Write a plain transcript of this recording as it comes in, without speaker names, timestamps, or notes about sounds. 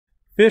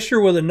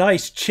Fisher with a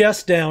nice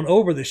chest down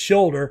over the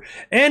shoulder,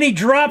 and he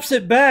drops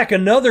it back.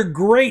 Another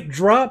great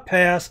drop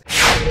pass.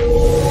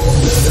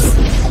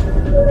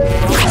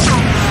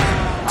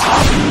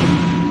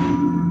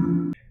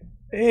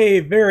 A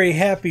very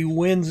happy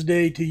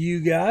Wednesday to you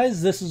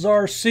guys. This is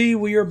RC.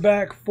 We are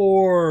back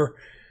for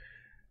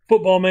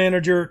Football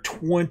Manager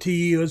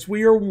 20 as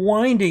we are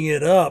winding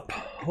it up.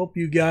 Hope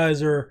you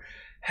guys are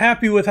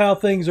happy with how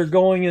things are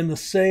going in the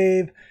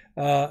save.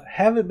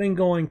 Haven't been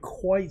going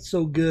quite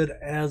so good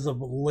as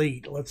of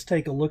late. Let's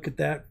take a look at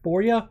that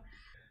for you.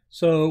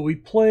 So we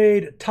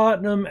played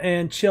Tottenham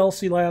and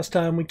Chelsea last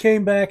time. We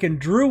came back and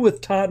drew with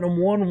Tottenham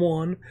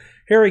 1-1.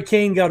 Harry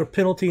Kane got a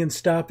penalty in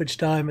stoppage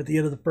time at the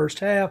end of the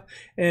first half,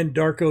 and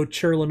Darko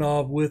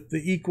Cherlanov with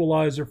the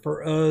equalizer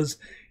for us.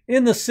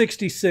 In the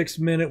 66th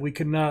minute, we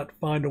could not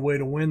find a way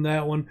to win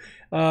that one.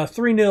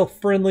 3-0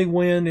 friendly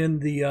win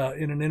in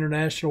an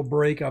international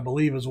break, I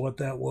believe is what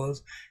that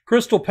was.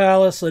 Crystal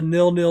Palace, a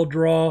 0-0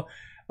 draw.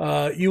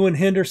 Ewan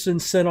Henderson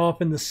sent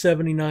off in the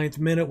 79th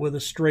minute with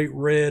a straight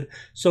red.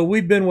 So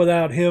we've been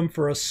without him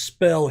for a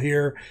spell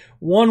here.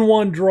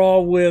 1-1 draw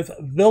with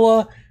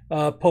Villa.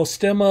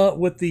 Postema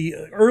with the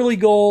early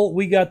goal.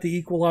 We got the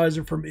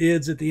equalizer from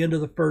Ids at the end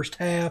of the first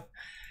half.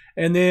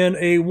 And then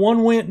a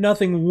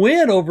 1-0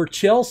 win over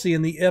Chelsea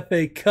in the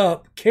FA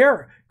Cup.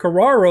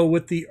 Carraro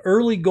with the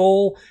early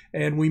goal,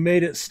 and we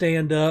made it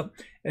stand up.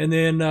 And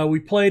then we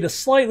played a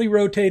slightly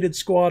rotated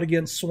squad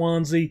against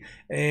Swansea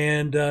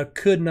and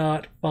could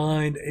not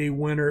find a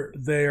winner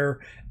there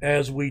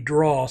as we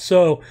draw.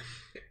 So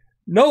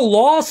no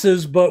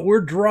losses, but we're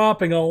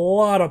dropping a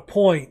lot of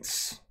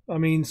points. I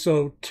mean,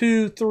 so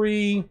 2,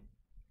 3,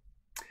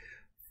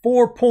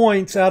 4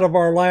 points out of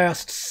our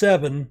last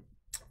 7.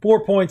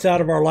 4 points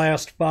out of our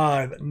last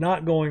 5.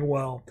 Not going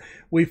well.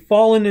 We've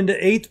fallen into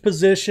 8th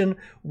position.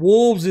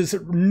 Wolves is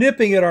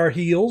nipping at our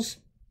heels.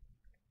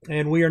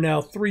 And we are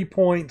now 3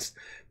 points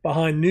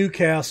behind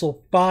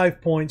Newcastle, 5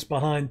 points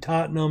behind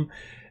Tottenham,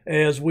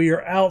 as we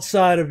are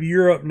outside of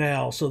Europe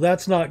now. So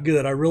that's not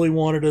good. I really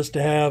wanted us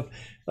to have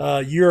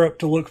Europe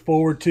to look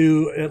forward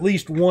to at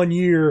least 1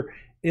 year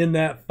in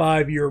that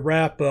 5-year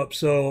wrap-up.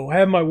 So I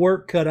have my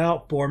work cut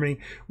out for me.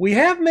 We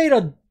have made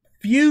a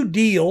few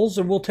deals,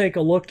 and we'll take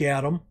a look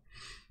at them.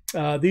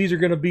 These are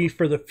going to be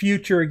for the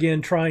future,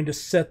 again, trying to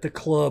set the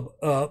club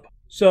up.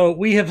 So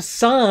we have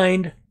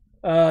signed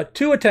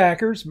 2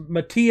 attackers.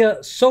 Matija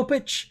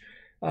Sopic,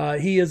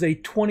 he is a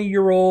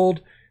 20-year-old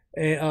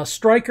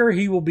striker.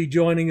 He will be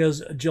joining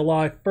us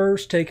July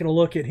 1st. Taking a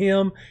look at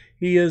him.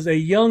 He is a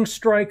young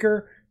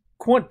striker,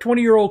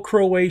 20-year-old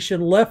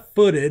Croatian,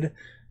 left-footed,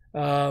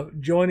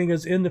 joining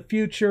us in the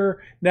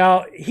future.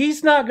 Now,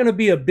 he's not going to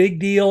be a big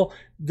deal.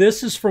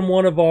 This is from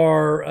one of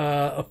our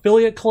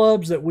affiliate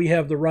clubs that we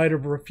have the right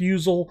of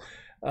refusal.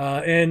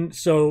 And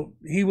so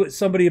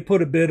somebody had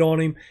put a bid on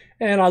him,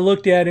 and I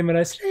looked at him and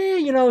I said,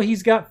 you know,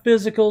 he's got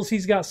physicals,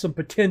 he's got some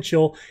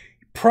potential.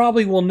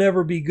 Probably will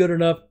never be good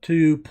enough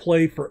to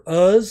play for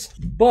us,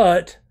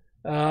 but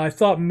I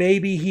thought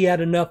maybe he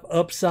had enough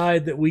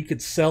upside that we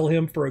could sell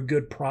him for a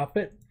good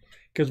profit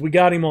because we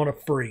got him on a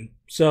free.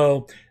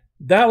 So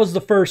that was the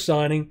first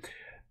signing.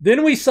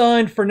 Then we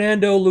signed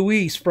Fernando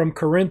Luis from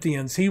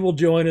Corinthians. He will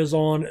join us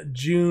on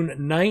June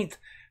 9th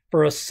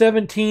for a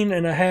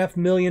 $17.5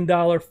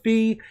 million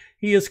fee.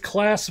 He is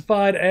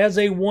classified as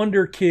a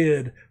wonder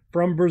kid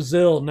from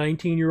Brazil,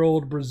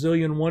 19-year-old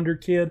Brazilian wonder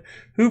kid,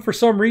 who for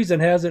some reason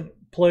hasn't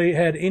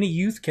had any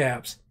youth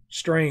caps.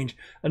 Strange.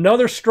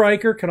 Another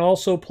striker, can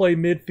also play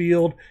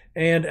midfield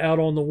and out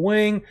on the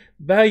wing,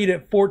 valued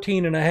at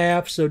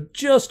 14.5, so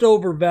just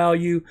over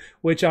value,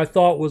 which I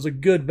thought was a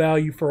good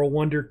value for a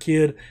wonder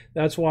kid.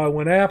 That's why I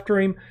went after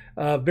him.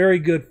 Very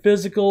good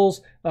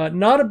physicals.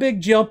 Not a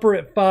big jumper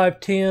at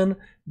 5'10",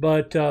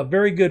 but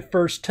very good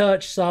first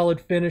touch,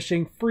 solid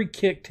finishing, free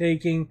kick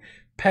taking,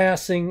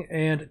 passing,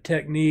 and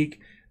technique.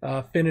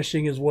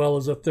 Finishing as well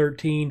as a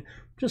 13.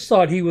 Just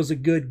thought he was a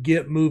good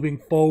get moving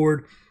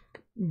forward.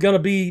 Going to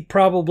be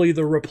probably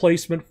the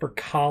replacement for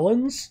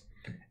Collins.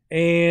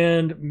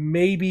 And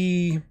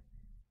maybe,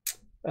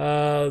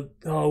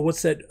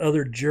 what's that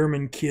other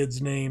German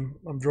kid's name?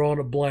 I'm drawing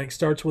a blank.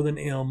 Starts with an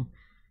M.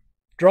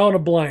 Drawing a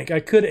blank. I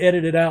could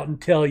edit it out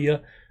and tell you,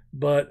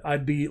 but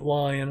I'd be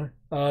lying.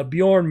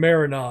 Bjorn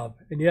Marinov.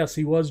 And yes,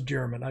 he was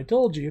German. I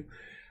told you.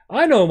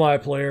 I know my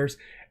players.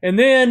 And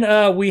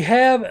then we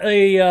have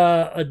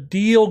a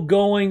deal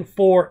going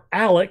for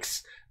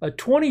Alex, a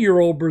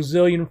 20-year-old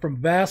Brazilian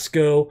from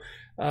Vasco,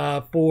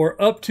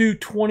 for up to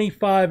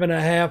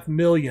 $25.5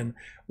 million.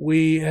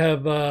 We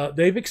have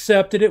they've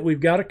accepted it. We've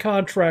got a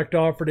contract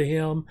offer to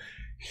him.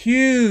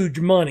 Huge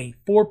money,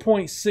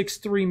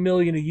 $4.63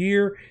 million a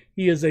year.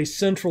 He is a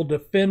central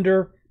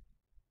defender,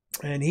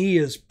 and he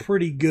is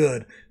pretty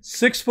good.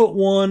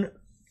 6'1",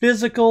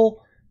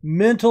 physical,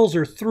 mentals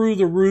are through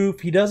the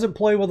roof. He doesn't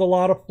play with a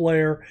lot of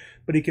flair,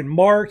 but he can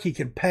mark, he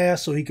can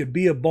pass, so he could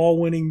be a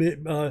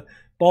ball-winning,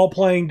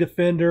 ball-playing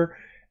defender.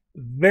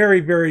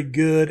 Very, very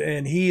good,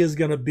 and he is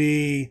going to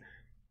be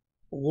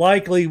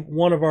likely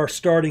one of our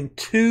starting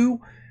 2.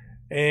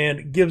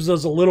 and gives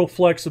us a little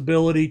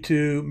flexibility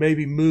to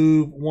maybe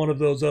move one of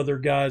those other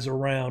guys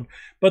around.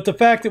 But the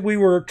fact that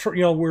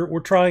we're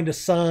trying to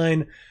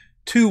sign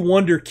 2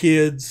 wonder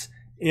kids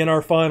in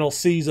our final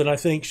season, I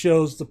think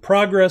shows the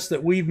progress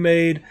that we've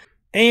made,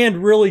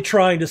 and really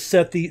trying to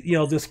set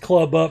this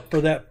club up for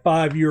that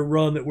 5-year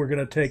run that we're going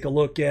to take a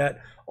look at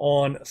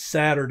on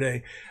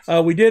Saturday.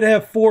 We did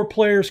have 4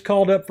 players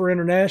called up for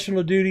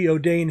international duty: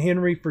 O'Dane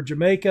Henry for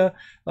Jamaica,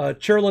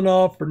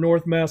 Cherlanov for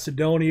North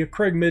Macedonia,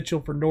 Craig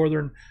Mitchell for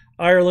Northern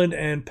Ireland,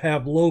 and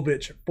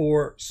Pavlovic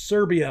for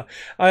Serbia.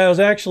 I was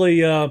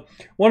actually,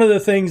 one of the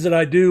things that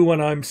I do when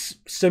I'm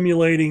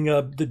simulating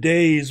the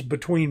days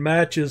between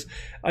matches,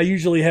 I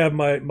usually have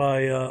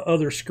my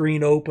other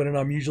screen open, and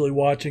I'm usually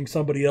watching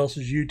somebody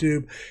else's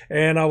YouTube.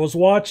 And I was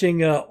watching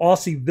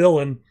Aussie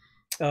Villain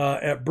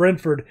at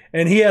Brentford,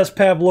 and he has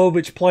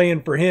Pavlovic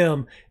playing for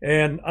him,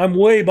 and I'm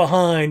way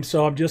behind,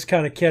 so I'm just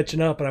kind of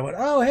catching up. And I went,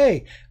 oh,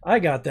 hey, I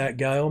got that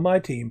guy on my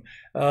team.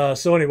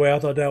 So anyway, I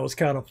thought that was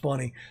kind of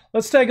funny.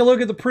 Let's take a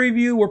look at the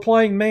preview. We're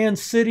playing Man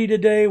City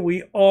today.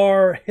 We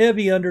are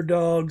heavy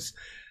underdogs.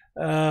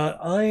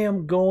 I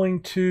am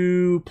going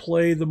to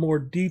play the more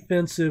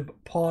defensive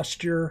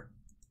posture.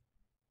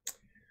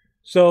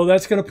 So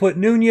that's going to put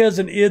Nunez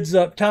and Ids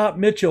up top.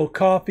 Mitchell,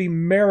 Coffey,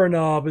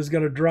 Marinov is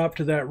going to drop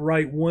to that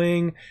right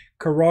wing.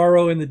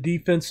 Carraro in the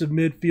defensive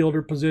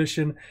midfielder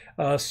position.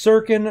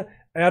 Sirkin,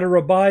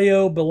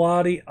 Adarabioyo,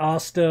 Bellotti,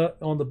 Asta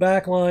on the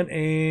back line,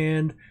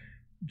 and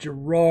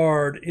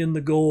Gerrard in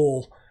the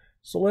goal.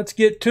 So let's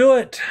get to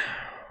it.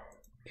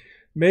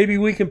 Maybe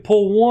we can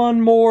pull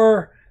one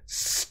more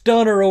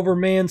stunner over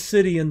Man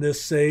City in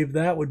this save.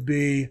 That would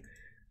be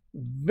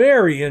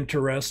very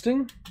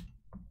interesting.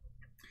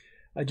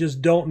 I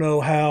just don't know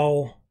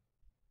how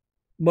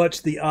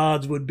much the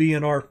odds would be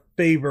in our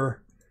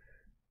favor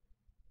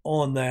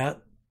on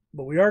that.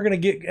 But we are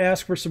going to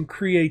ask for some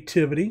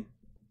creativity.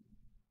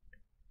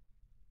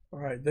 All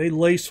right, they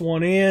lace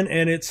one in,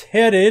 and it's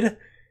headed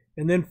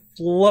and then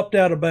flopped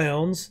out of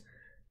bounds.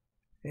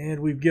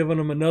 And we've given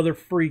them another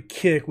free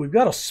kick. We've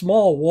got a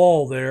small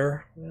wall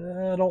there.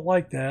 I don't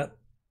like that.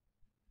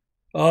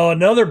 Oh,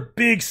 another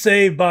big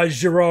save by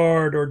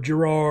Gerrard, or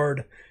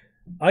Gerrard.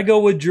 I go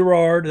with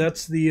Gerrard.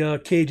 That's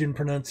the Cajun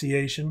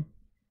pronunciation.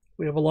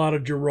 We have a lot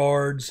of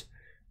Gerrards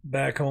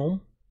back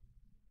home.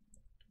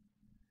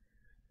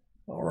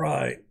 All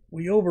right.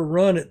 We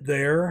overrun it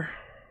there.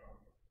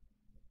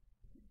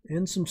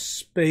 In some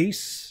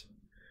space.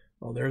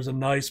 Oh, there's a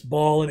nice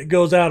ball, and it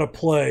goes out of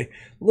play.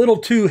 A little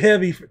too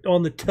heavy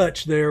on the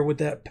touch there with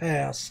that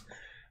pass.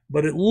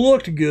 But it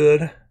looked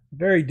good.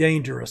 Very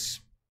dangerous.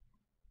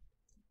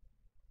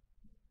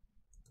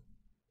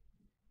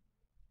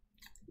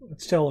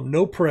 Let's tell him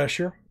no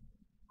pressure.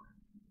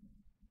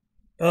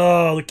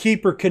 Oh, the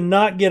keeper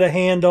cannot get a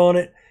hand on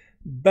it.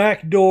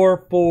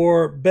 Backdoor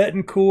for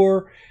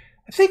Betancourt.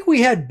 I think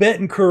we had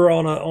Betancourt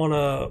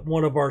on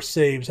one of our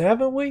saves,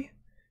 haven't we?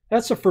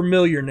 That's a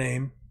familiar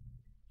name.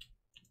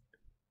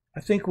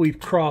 I think we've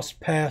crossed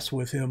paths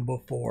with him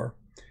before.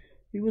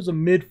 He was a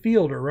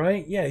midfielder,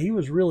 right? Yeah, he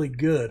was really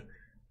good.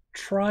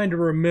 Trying to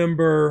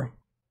remember.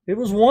 It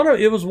was one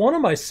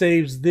of my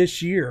saves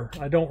this year.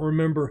 I don't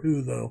remember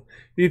who, though.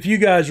 If you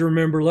guys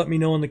remember, let me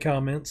know in the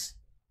comments.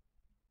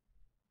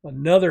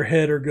 Another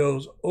header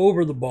goes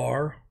over the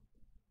bar.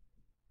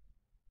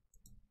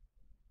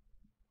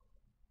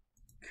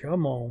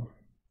 Come on.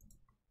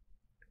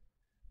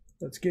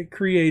 Let's get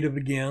creative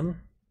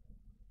again.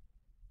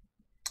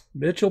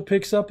 Mitchell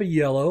picks up a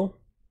yellow.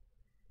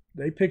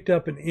 They picked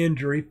up an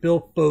injury.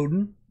 Phil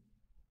Foden.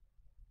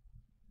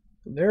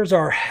 There's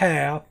our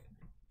half.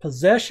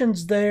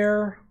 Possessions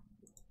there.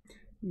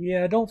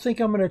 Yeah, I don't think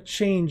I'm going to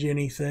change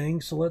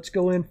anything. So let's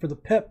go in for the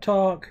pep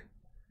talk.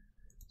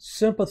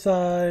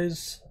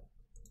 Sympathize.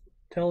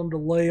 Tell them to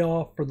lay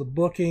off for the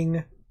booking.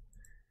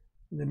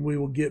 And then we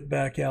will get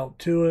back out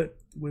to it.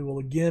 We will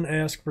again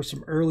ask for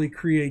some early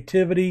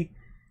creativity.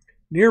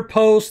 Near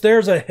post,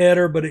 there's a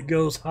header, but it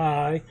goes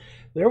high.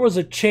 There was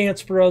a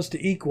chance for us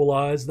to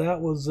equalize. That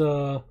was,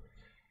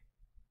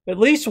 at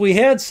least we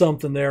had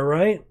something there,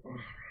 right?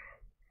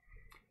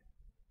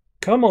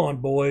 Come on,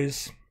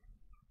 boys.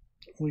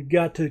 We've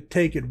got to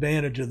take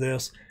advantage of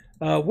this.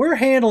 We're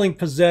handling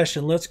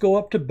possession. Let's go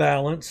up to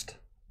balanced.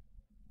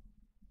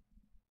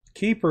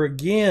 Keeper,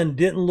 again,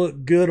 didn't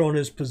look good on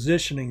his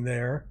positioning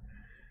there.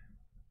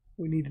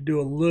 We need to do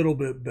a little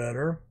bit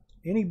better.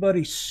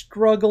 Anybody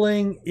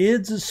struggling?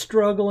 Ids is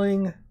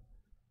struggling.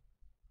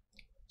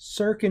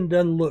 Sirkin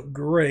doesn't look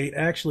great.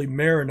 Actually,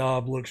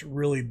 Marinov looks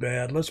really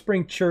bad. Let's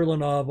bring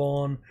Cherlanov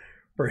on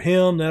for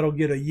him. That'll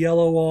get a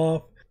yellow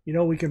off. You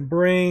know, we can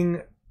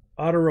bring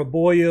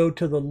Adarabioyo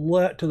to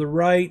the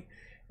right,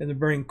 and then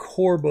bring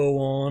Corbo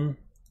on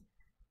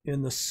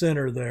in the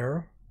center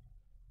there.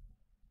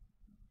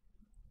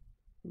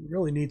 We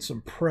really need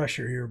some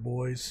pressure here,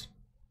 boys.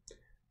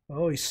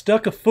 Oh, he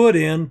stuck a foot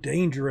in.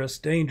 Dangerous,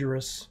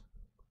 dangerous.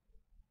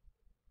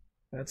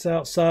 That's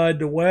outside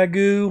to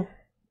Wagyu.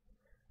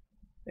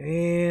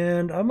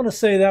 And I'm going to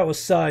say that was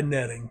side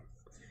netting.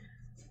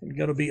 It's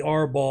going to be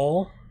our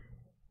ball.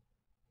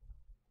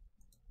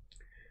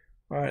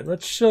 All right,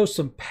 let's show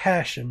some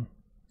passion.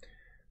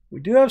 We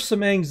do have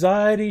some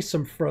anxiety,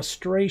 some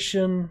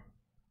frustration.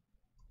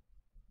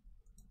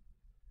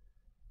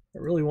 I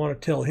really want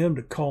to tell him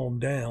to calm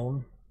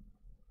down.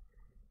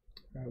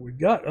 All right, we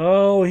got,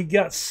 oh, he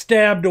got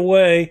stabbed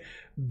away.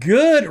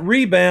 Good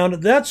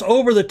rebound. That's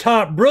over the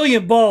top.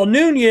 Brilliant ball.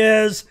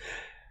 Nunez.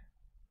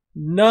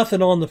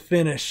 Nothing on the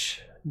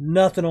finish.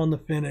 Nothing on the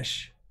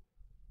finish.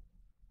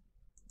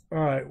 All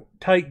right,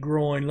 tight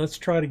groin. Let's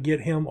try to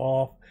get him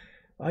off.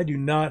 I do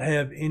not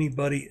have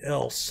anybody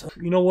else.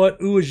 You know what,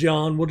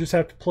 Uajan, we'll just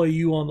have to play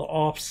you on the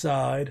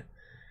offside.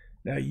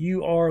 Now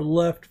you are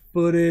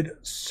left-footed.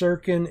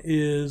 Sirkin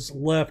is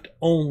left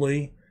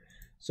only.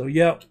 So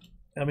yep,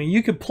 I mean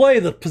you could play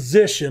the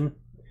position.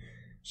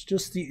 It's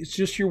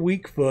just your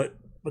weak foot,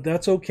 but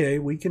that's okay.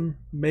 We can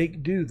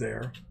make do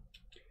there.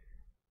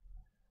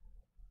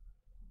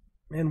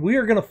 And we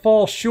are going to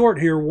fall short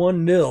here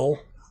 1-0,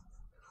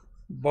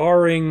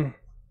 barring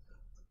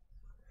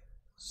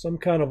some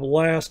kind of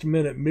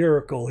last-minute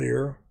miracle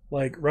here.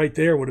 Like right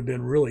there would have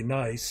been really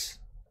nice.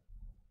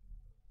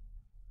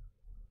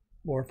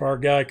 Or if our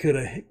guy could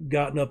have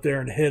gotten up there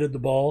and headed the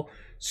ball.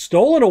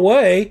 Stolen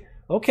away.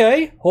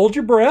 Okay, hold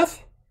your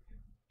breath.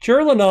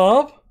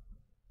 Churlinov.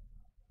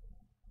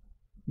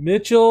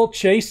 Mitchell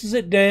chases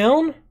it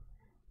down.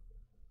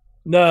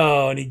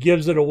 No, and he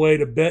gives it away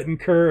to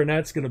Bettencourt, and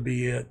that's going to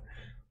be it.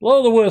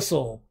 Blow the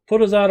whistle.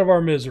 Put us out of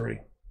our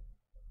misery.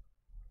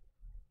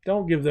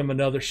 Don't give them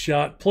another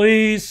shot,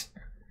 please.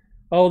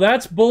 Oh,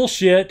 that's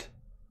bullshit.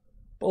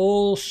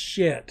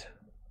 Bullshit.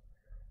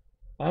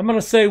 I'm going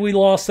to say we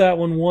lost that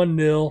one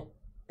 1-0.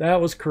 That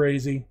was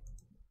crazy.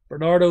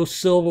 Bernardo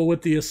Silva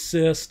with the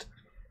assist.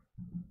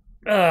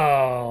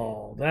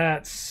 Oh,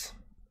 that's...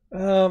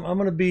 I'm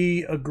going to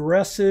be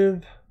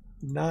aggressive,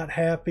 not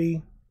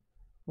happy.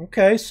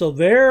 Okay, so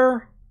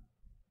their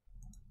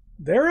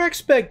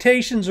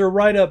expectations are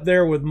right up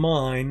there with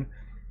mine.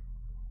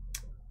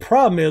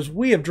 Problem is,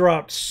 we have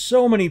dropped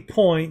so many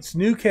points.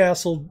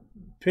 Newcastle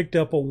picked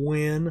up a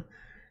win,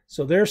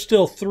 so they're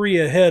still 3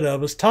 ahead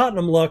of us.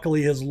 Tottenham,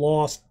 luckily, has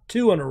lost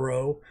 2 in a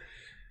row.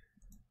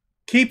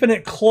 Keeping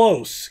it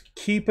close.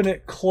 Keeping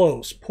it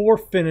close. Poor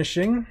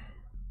finishing.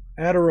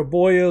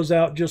 Adebayo's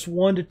out just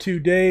 1 to 2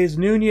 days.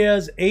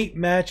 Nunez, 8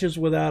 matches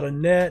without a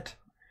net.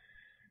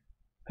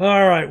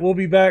 All right, we'll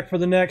be back for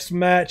the next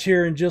match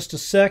here in just a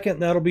second.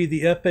 That'll be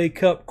the FA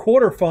Cup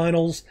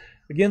quarterfinals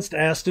against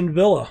Aston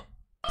Villa.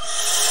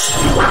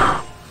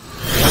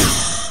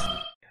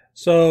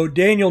 So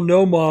Daniel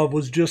Nomov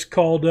was just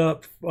called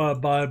up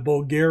by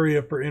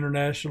Bulgaria for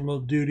international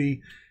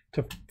duty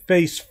to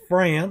face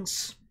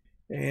France.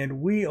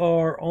 And we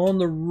are on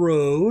the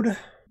road.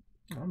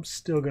 I'm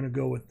still going to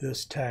go with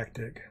this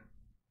tactic.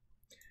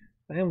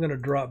 I am going to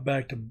drop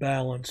back to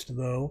balanced,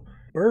 though.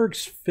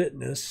 Berg's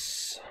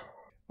fitness.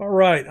 All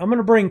right, I'm going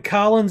to bring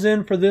Collins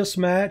in for this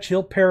match.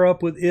 He'll pair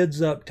up with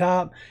Ids up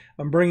top.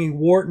 I'm bringing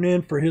Wharton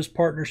in for his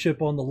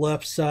partnership on the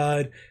left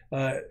side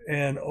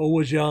and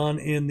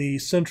Owajan in the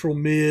central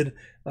mid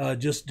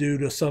just due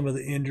to some of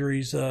the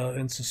injuries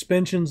and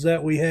suspensions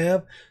that we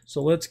have.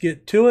 So let's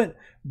get to it.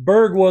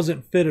 Berg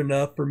wasn't fit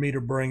enough for me to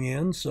bring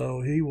in,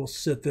 so he will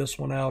sit this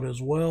one out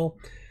as well.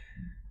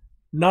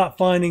 Not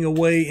finding a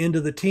way into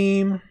the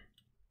team.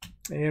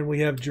 And we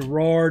have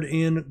Gerard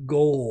in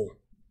goal.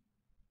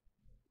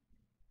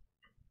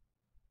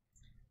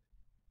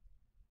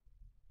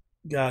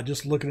 God,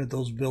 just looking at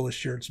those Villa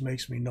shirts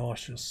makes me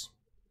nauseous.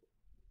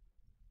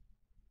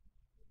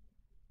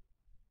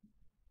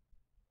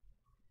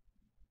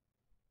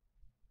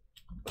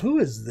 Who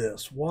is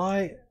this?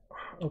 Why?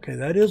 Okay,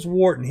 that is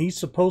Wharton. He's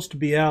supposed to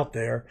be out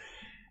there.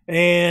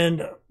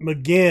 And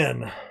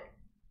McGinn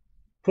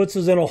puts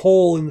us in a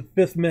hole in the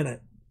 5th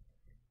minute.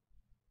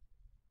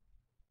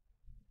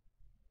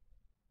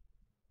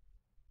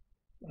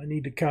 I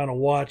need to kind of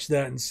watch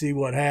that and see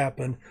what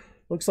happened.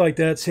 Looks like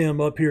that's him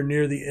up here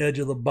near the edge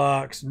of the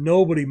box.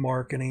 Nobody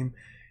marking him.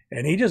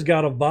 And he just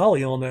got a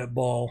volley on that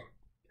ball.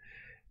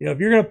 You know, if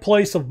you're going to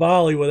place a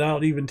volley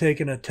without even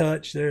taking a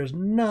touch, there's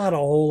not a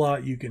whole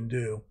lot you can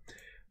do.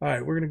 All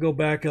right, we're going to go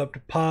back up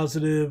to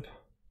positive.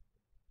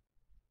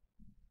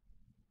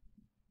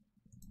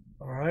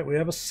 All right, we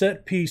have a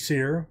set piece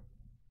here.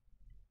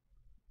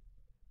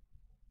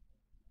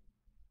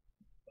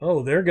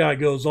 Oh, their guy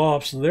goes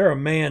off, so they're a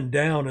man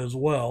down as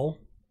well.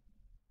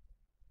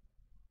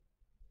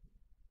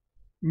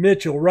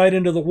 Mitchell right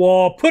into the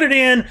wall, put it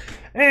in,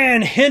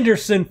 and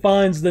Henderson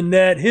finds the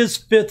net, his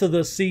 5th of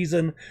the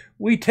season.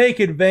 We take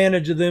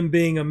advantage of them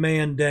being a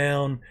man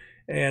down,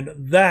 and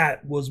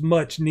that was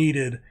much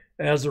needed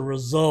as a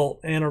result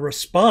and a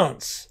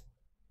response.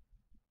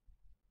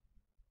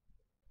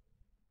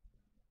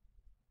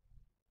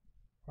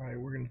 All right,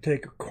 we're going to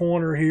take a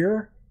corner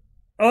here.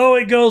 Oh,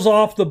 it goes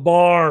off the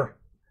bar.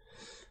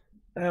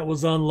 That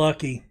was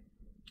unlucky.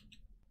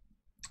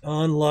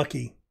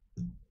 Unlucky.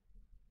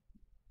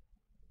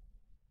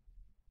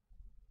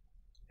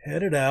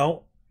 Headed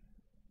out.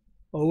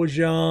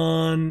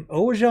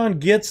 Owajan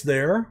gets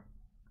there.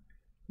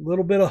 A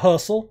little bit of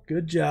hustle.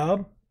 Good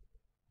job.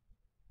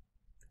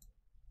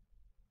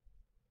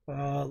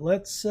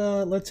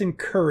 Let's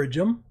encourage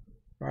him.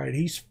 All right,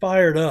 he's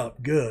fired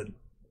up. Good.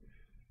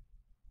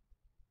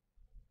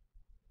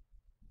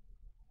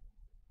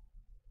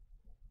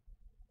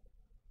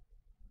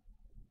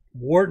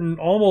 Wharton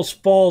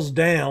almost falls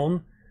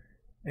down,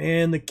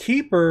 and the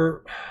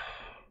keeper,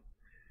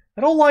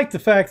 I don't like the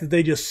fact that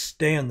they just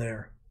stand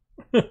there.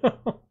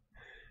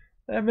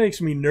 That makes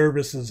me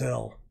nervous as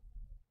hell.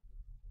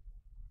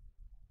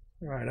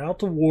 All right, out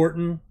to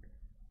Wharton.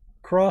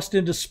 Crossed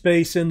into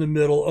space in the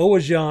middle.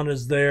 Owajan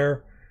is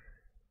there.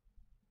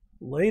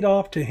 Laid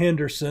off to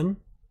Henderson.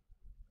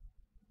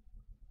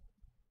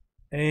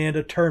 And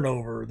a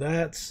turnover.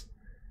 That's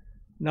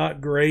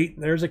not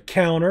great. There's a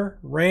counter.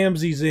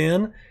 Ramsey's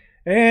in.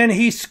 And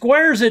he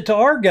squares it to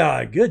our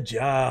guy. Good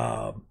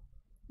job.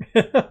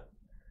 All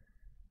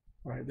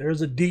right,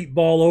 there's a deep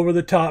ball over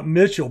the top.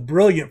 Mitchell,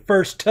 brilliant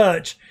first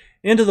touch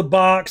into the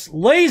box,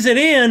 lays it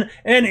in,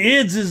 and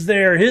Ids is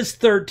there, his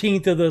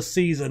 13th of the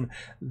season.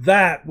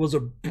 That was a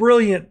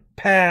brilliant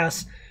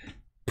pass,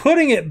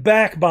 putting it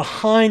back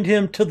behind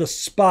him to the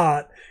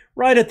spot,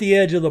 right at the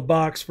edge of the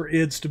box for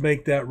Ids to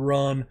make that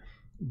run.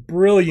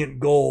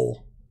 Brilliant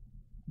goal.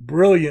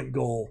 Brilliant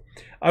goal.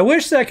 I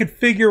wish I could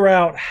figure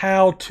out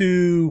how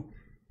to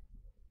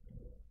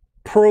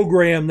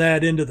program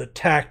that into the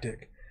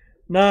tactic.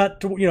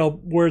 Not, you know,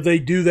 where they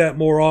do that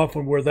more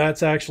often, where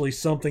that's actually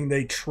something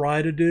they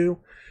try to do.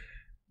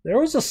 There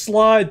was a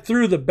slide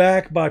through the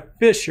back by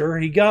Fisher.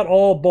 He got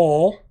all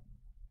ball.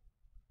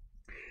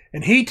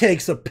 And he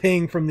takes a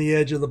ping from the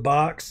edge of the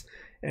box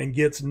and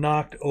gets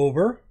knocked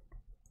over.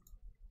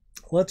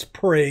 Let's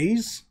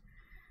praise.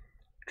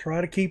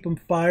 Try to keep him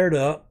fired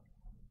up.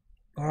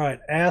 All right,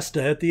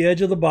 Asta at the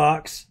edge of the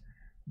box.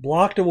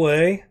 Blocked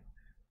away.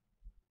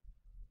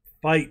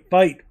 Fight,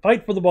 fight,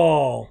 fight for the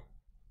ball.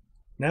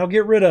 Now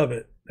get rid of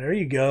it. There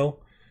you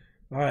go.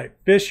 All right,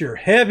 Fisher,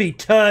 heavy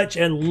touch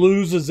and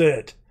loses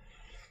it.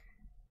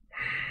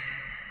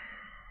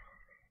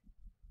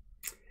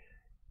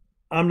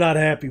 I'm not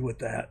happy with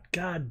that.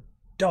 God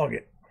dog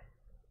it.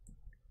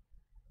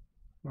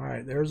 All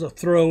right, there's a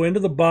throw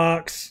into the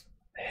box,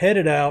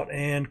 headed out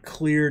and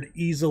cleared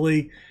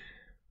easily.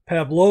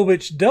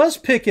 Pavlovich does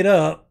pick it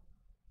up.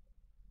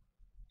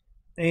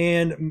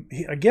 And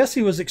I guess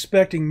he was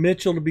expecting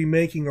Mitchell to be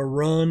making a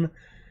run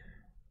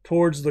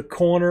towards the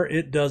corner.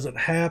 It doesn't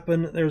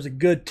happen. There's a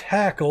good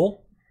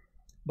tackle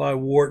by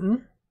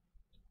Wharton,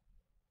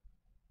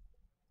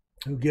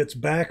 who gets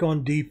back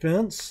on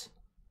defense.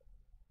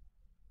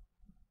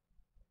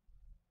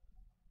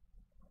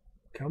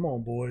 Come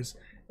on, boys.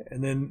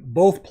 And then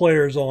both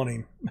players on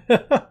him.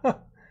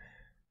 All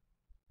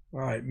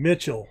right,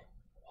 Mitchell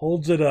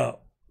holds it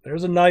up.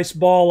 There's a nice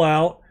ball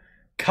out.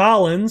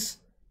 Collins,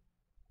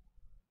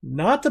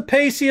 not the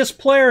paciest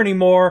player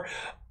anymore.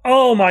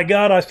 Oh my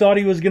God, I thought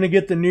he was going to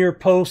get the near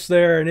post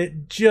there, and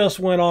it just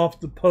went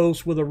off the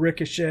post with a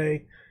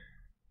ricochet.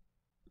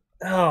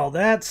 Oh,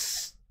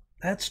 that's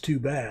too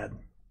bad.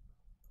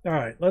 All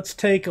right, let's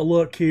take a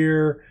look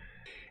here.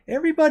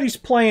 Everybody's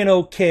playing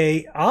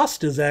okay.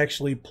 Asta's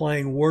actually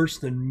playing worse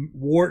than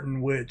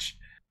Wharton, which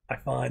I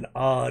find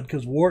odd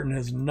because Wharton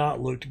has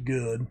not looked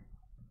good.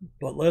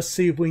 But let's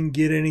see if we can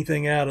get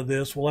anything out of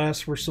this. We'll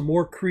ask for some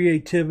more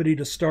creativity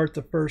to start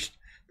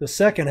the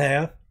second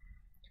half.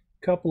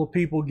 A couple of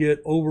people get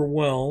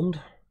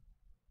overwhelmed.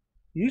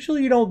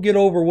 Usually you don't get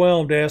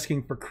overwhelmed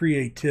asking for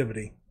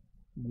creativity.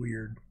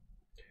 Weird.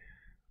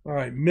 All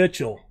right,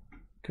 Mitchell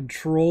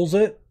controls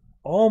it.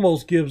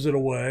 Almost gives it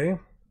away.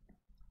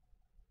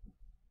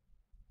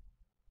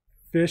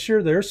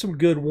 Fisher, there's some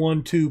good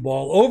 1-2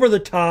 ball. Over the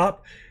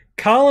top.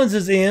 Collins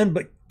is in,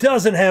 but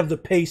doesn't have the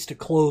pace to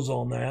close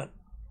on that.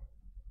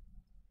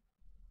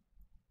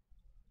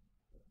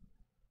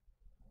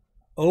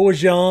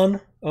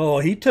 Owajan. Oh,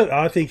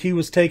 I think he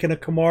was taking a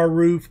Kamar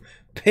Roof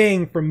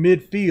ping from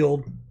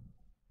midfield.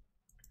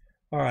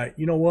 All right,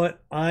 you know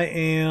what?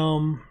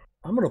 I'm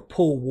going to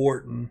pull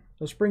Wharton.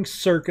 Let's bring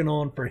Sirkin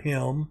on for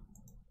him.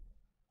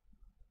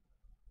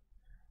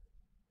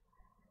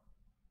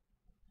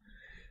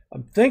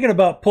 I'm thinking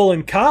about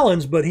pulling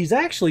Collins, but he's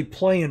actually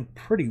playing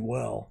pretty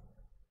well.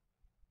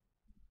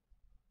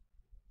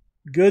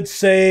 Good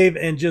save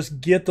and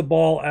just get the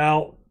ball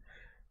out.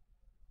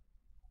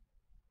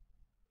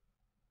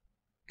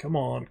 Come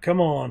on,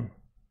 come on.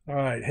 All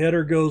right,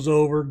 header goes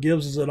over,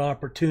 gives us an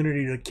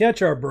opportunity to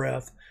catch our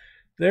breath.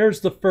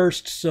 There's the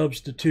first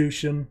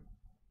substitution.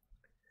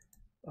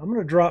 I'm going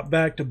to drop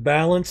back to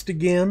balanced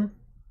again.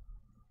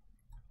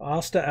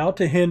 Asta out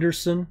to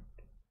Henderson.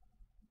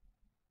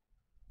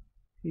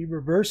 He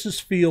reverses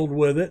field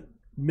with it.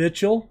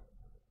 Mitchell.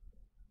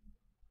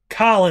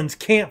 Collins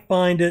can't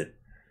find it.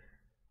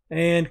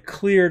 And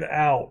cleared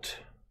out.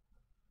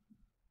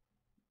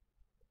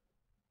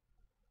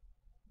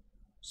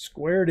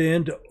 Squared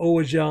in to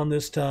Owajan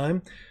this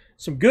time.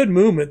 Some good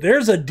movement.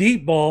 There's a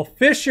deep ball.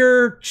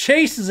 Fisher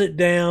chases it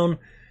down.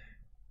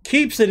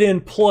 Keeps it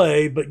in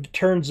play, but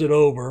turns it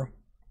over.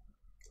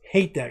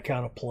 Hate that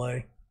kind of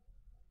play.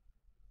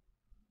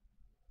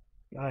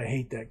 I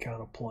hate that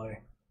kind of play.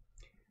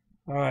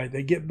 All right,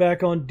 they get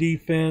back on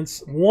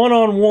defense.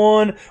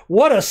 One-on-one.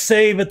 What a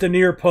save at the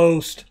near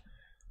post.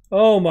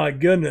 Oh, my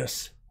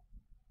goodness.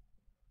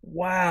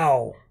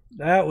 Wow,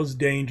 that was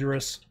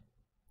dangerous.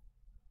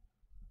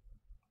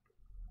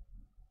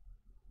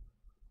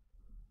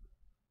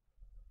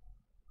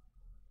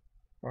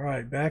 All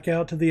right, back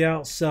out to the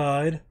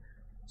outside.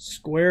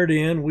 Squared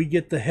in. We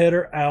get the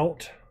header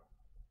out.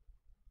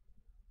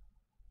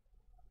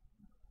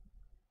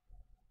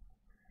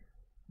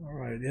 All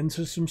right,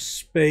 into some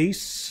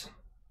space.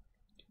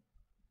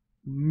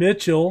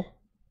 Mitchell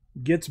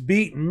gets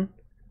beaten.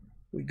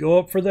 We go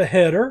up for the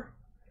header.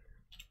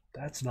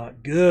 That's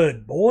not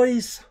good,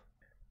 boys.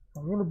 I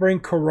want to bring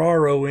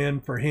Carraro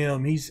in for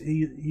him.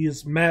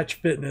 His match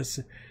fitness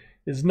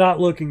is not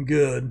looking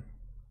good.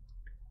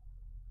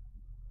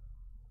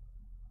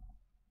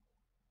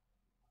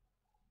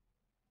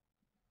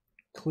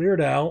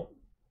 Cleared out.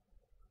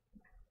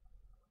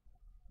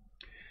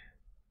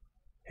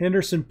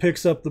 Henderson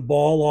picks up the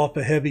ball off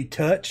a heavy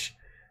touch.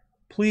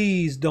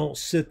 Please don't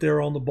sit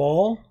there on the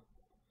ball.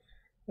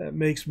 That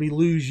makes me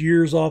lose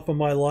years off of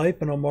my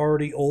life, and I'm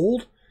already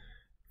old.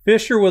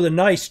 Fisher with a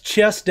nice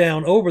chest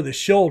down over the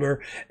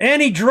shoulder,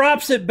 and he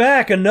drops it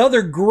back.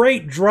 Another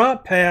great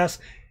drop pass.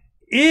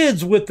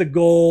 Ids with the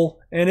goal,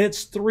 and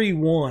it's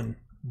 3-1.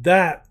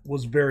 That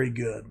was very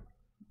good.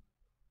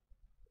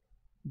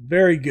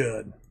 Very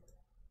good.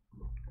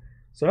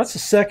 So that's the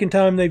second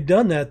time they've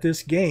done that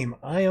this game.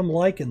 I am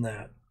liking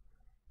that.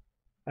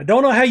 I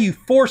don't know how you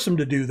force them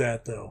to do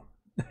that, though.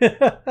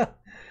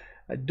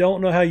 I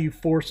don't know how you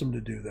force them to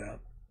do that.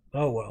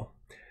 Oh, well.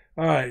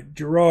 All right,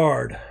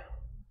 Gerard.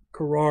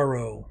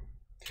 Carraro.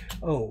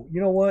 Oh, you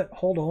know what?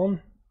 Hold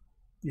on.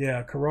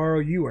 Yeah,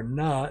 Carraro, you are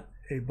not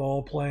a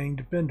ball-playing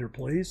defender,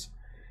 please.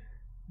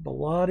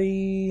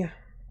 Bellotti.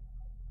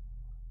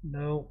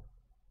 No.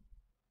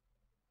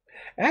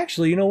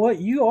 Actually, you know what?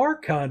 You are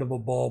kind of a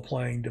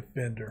ball-playing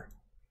defender.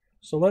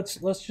 So let's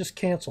just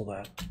cancel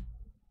that.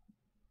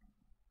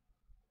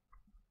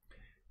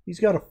 He's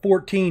got a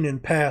 14 in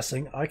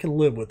passing. I can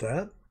live with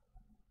that.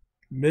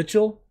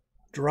 Mitchell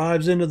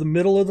drives into the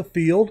middle of the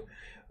field.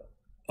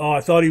 Oh,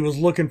 I thought he was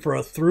looking for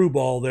a through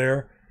ball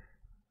there.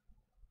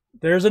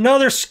 There's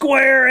another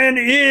square, and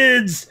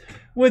Ids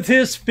with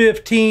his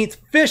 15th.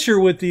 Fisher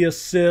with the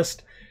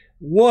assist.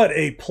 What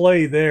a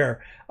play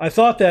there. I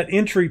thought that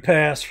entry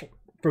pass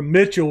from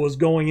Mitchell was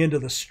going into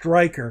the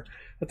striker.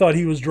 I thought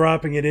he was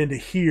dropping it into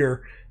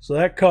here, so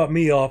that caught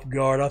me off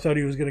guard. I thought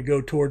he was going to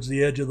go towards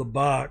the edge of the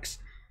box.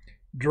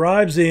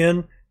 Drives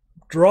in,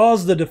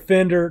 draws the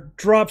defender,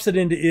 drops it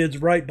into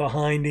Ids right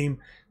behind him.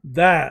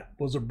 That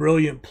was a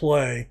brilliant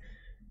play.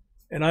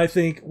 And I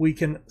think we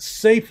can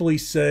safely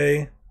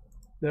say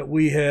that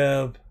we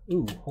have...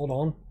 Ooh, hold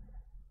on.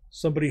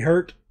 Somebody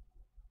hurt?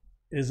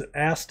 Is it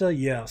Asta?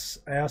 Yes.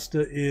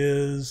 Asta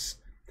is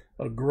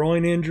a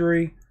groin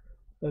injury.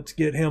 Let's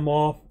get him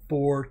off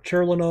for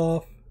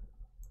Cherlanov.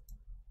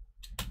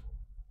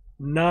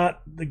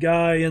 Not the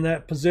guy in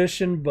that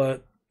position,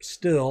 but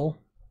still.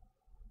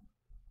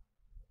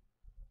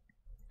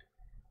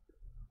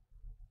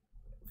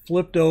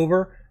 Flipped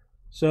over.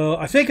 So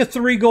I think a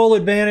 3-goal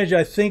advantage.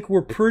 I think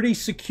we're pretty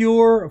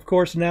secure. Of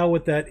course, now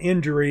with that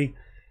injury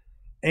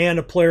and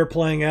a player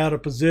playing out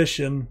of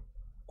position,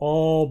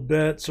 all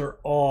bets are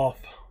off.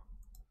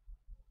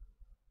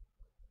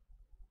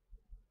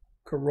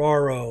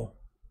 Carraro.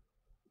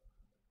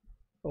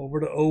 Over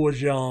to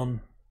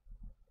Owajan.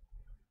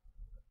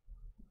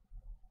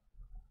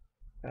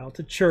 Out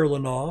to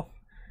Cherlanov.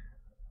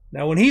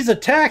 Now, when he's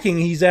attacking,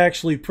 he's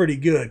actually pretty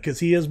good because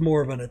he is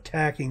more of an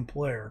attacking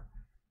player.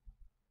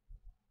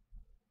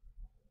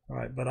 All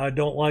right, but I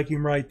don't like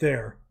him right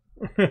there.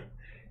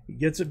 He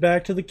gets it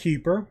back to the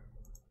keeper.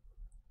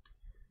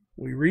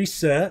 We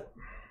reset.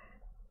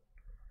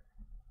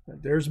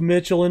 There's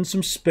Mitchell in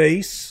some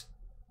space.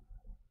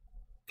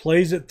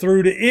 Plays it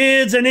through to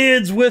Ids, and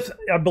Ids with,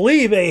 I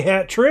believe, a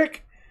hat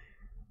trick.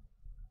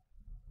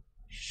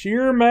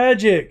 Sheer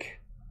magic.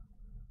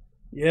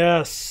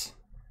 Yes.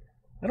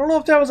 I don't know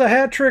if that was a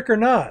hat trick or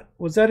not.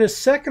 Was that his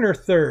second or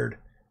third?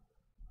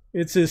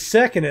 It's his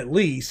second at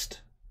least.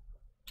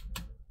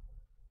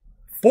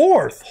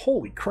 Fourth.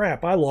 Holy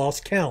crap, I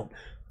lost count.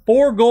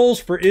 4 goals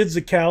for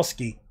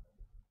Idzikowski.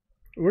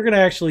 We're going to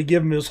actually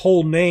give him his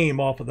whole name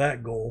off of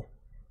that goal.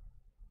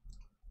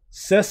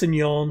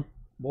 Sessignon.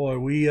 Boy,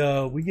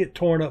 we get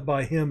torn up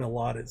by him a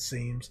lot, it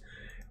seems.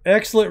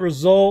 Excellent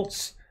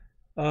results.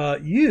 I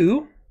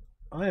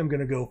am going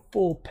to go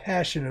full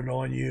passionate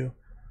on you.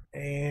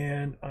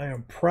 And I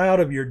am proud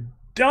of your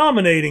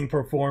dominating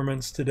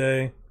performance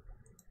today.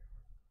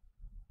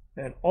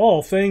 And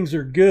all things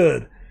are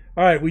good.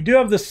 All right, we do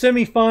have the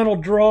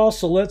semifinal draw,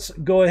 so let's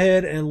go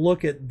ahead and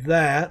look at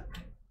that.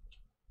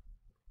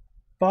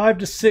 5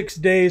 to 6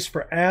 days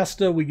for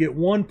Asta. We get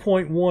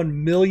 1.1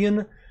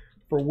 million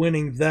for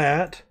winning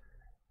that.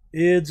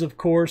 Ids, of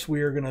course,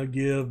 we are going to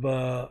give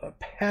a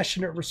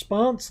passionate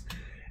response.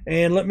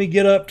 And let me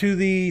get up to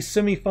the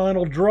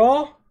semifinal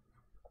draw,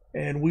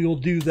 and we will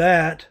do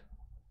that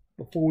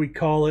before we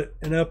call it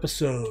an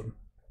episode.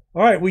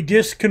 All right, we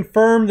just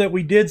confirmed that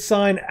we did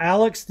sign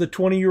Alex, the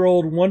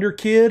 20-year-old wonder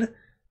kid.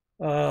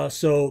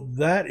 So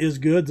that is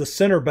good, the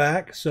center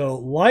back. So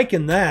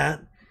liking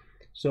that.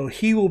 So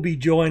he will be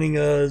joining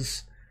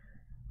us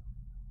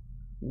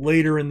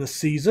later in the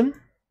season.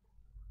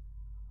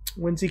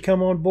 When's he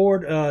come on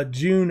board?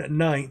 June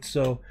 9th.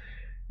 So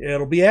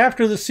it'll be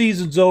after the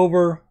season's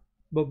over,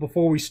 but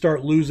before we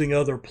start losing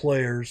other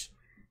players.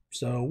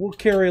 So we'll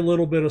carry a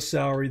little bit of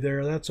salary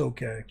there. That's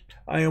okay.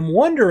 I am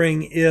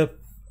wondering if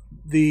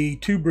the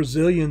 2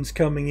 Brazilians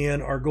coming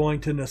in are going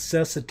to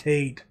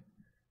necessitate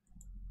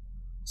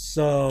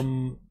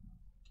some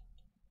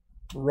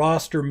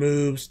roster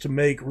moves to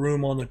make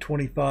room on the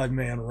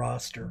 25-man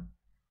roster.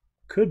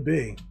 Could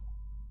be.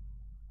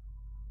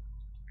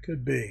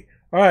 Could be.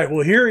 All right,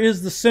 well, here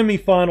is the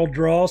semifinal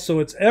draw. So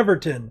it's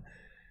Everton,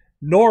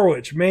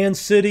 Norwich, Man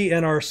City,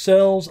 and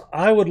ourselves.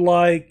 I would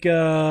like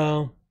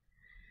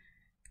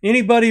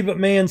anybody but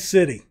Man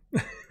City.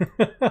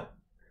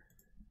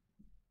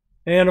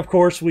 And, of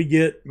course, we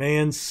get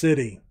Man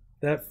City.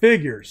 That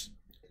figures.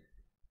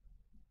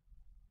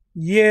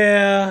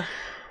 Yeah.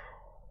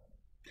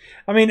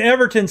 I mean,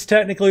 Everton's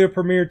technically a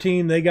Premier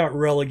team. They got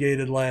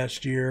relegated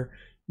last year.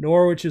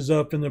 Norwich is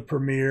up in the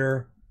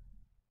Premier.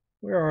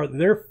 Where are they?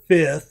 They're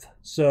 5th,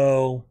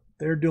 so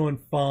they're doing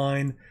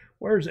fine.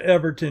 Where's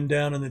Everton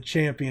down in the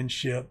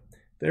Championship?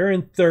 They're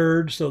in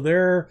 3rd, so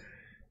they're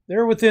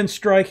within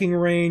striking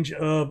range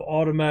of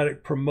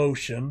automatic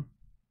promotion.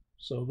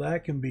 So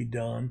that can be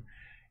done.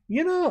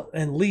 You know,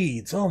 and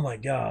Leeds, oh my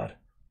God.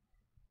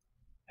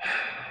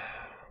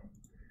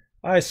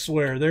 I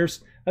swear, I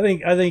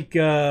think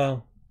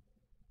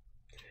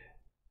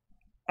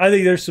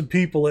there's some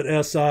people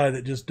at SI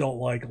that just don't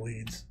like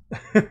Leeds.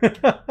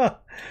 I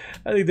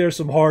think there's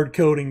some hard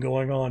coding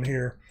going on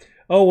here.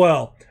 Oh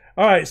well.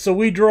 All right, so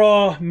we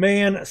draw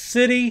Man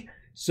City.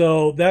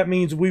 So that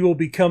means we will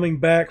be coming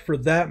back for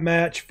that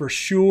match for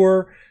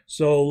sure.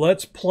 So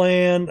let's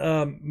plan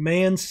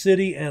Man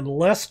City and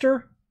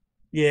Leicester.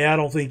 Yeah, I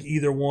don't think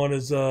either one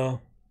is,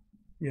 either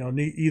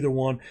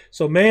one.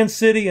 So Man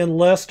City and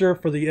Leicester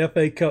for the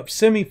FA Cup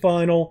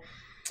semifinal.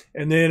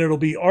 And then it'll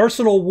be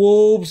Arsenal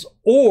Wolves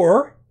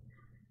or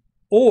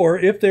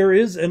if there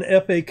is an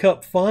FA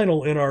Cup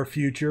final in our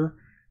future,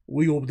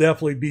 we will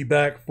definitely be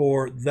back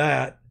for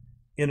that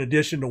in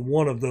addition to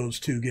one of those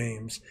 2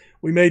 games.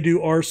 We may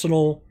do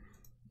Arsenal.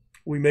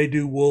 We may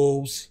do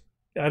Wolves.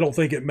 I don't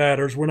think it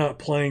matters. We're not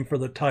playing for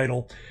the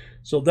title.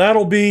 So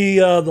that'll be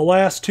the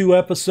last 2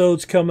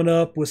 episodes coming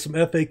up with some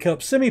FA Cup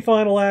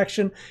semifinal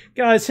action.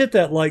 Guys, hit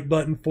that like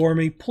button for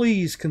me.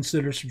 Please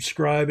consider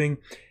subscribing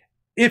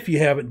if you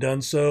haven't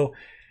done so.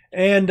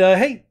 And,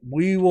 hey,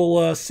 we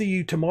will see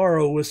you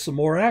tomorrow with some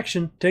more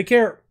action. Take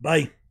care.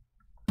 Bye.